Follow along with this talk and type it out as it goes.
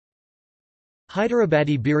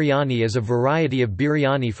Hyderabadi biryani is a variety of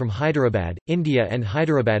biryani from Hyderabad, India and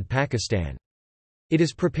Hyderabad, Pakistan. It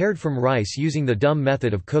is prepared from rice using the dum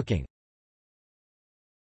method of cooking.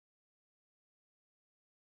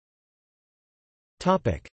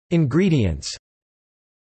 Ingredients.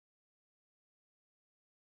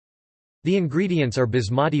 The ingredients are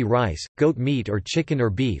basmati rice, goat meat or chicken or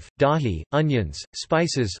beef, dahi, onions,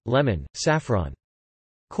 spices, lemon, saffron.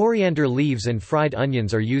 Coriander leaves and fried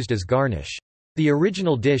onions are used as garnish. The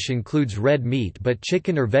original dish includes red meat, but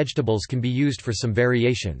chicken or vegetables can be used for some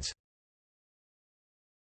variations.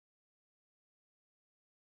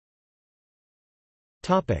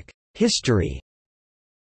 History.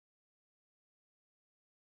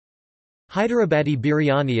 Hyderabadi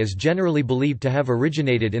biryani is generally believed to have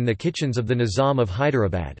originated in the kitchens of the Nizam of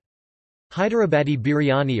Hyderabad. Hyderabadi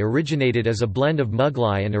biryani originated as a blend of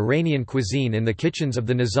Mughlai and Iranian cuisine in the kitchens of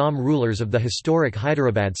the Nizam rulers of the historic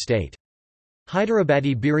Hyderabad state.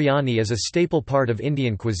 Hyderabadi biryani is a staple part of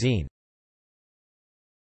Indian cuisine.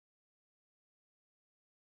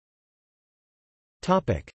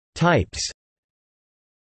 Types.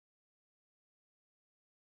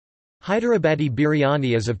 Hyderabadi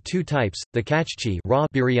biryani is of two types, the Kachche raw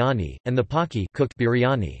biryani, and the Pakki cooked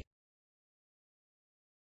biryani.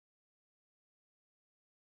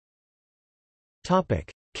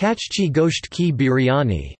 Kachche gosht ki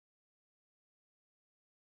biryani.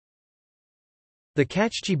 The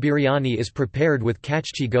Kachche biryani is prepared with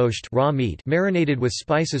kachche gosht raw meat marinated with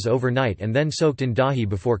spices overnight and then soaked in dahi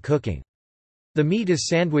before cooking. The meat is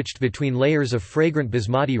sandwiched between layers of fragrant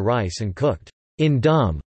basmati rice and cooked in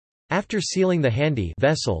dum after sealing the handi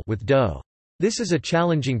vessel with dough. This is a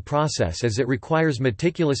challenging process as it requires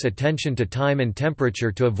meticulous attention to time and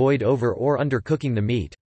temperature to avoid over or undercooking the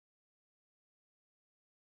meat.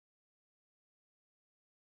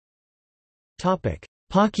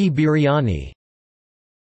 Pakki biryani.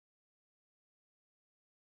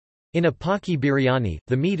 In a Pakki biryani,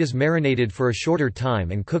 the meat is marinated for a shorter time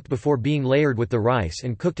and cooked before being layered with the rice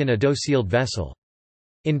and cooked in a dough-sealed vessel.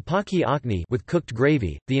 In Pakki akhni with cooked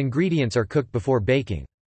gravy, the ingredients are cooked before baking.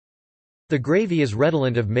 The gravy is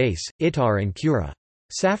redolent of mace, ittar and cura.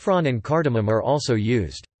 Saffron and cardamom are also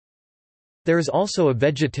used. There is also a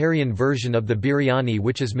vegetarian version of the biryani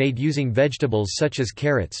which is made using vegetables such as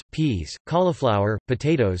carrots, peas, cauliflower,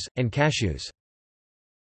 potatoes, and cashews.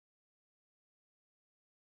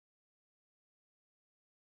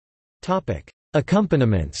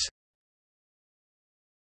 Accompaniments.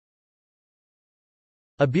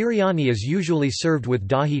 A biryani is usually served with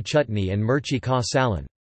dahi chutney and mirchi ka salan.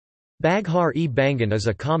 Baghar-e-bangan is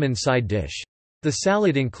a common side dish. The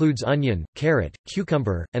salad includes onion, carrot,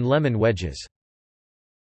 cucumber, and lemon wedges.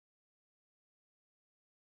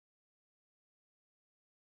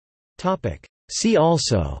 See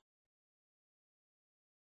also: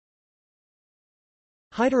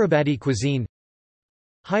 Hyderabadi cuisine,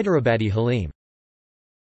 Hyderabadi Halim.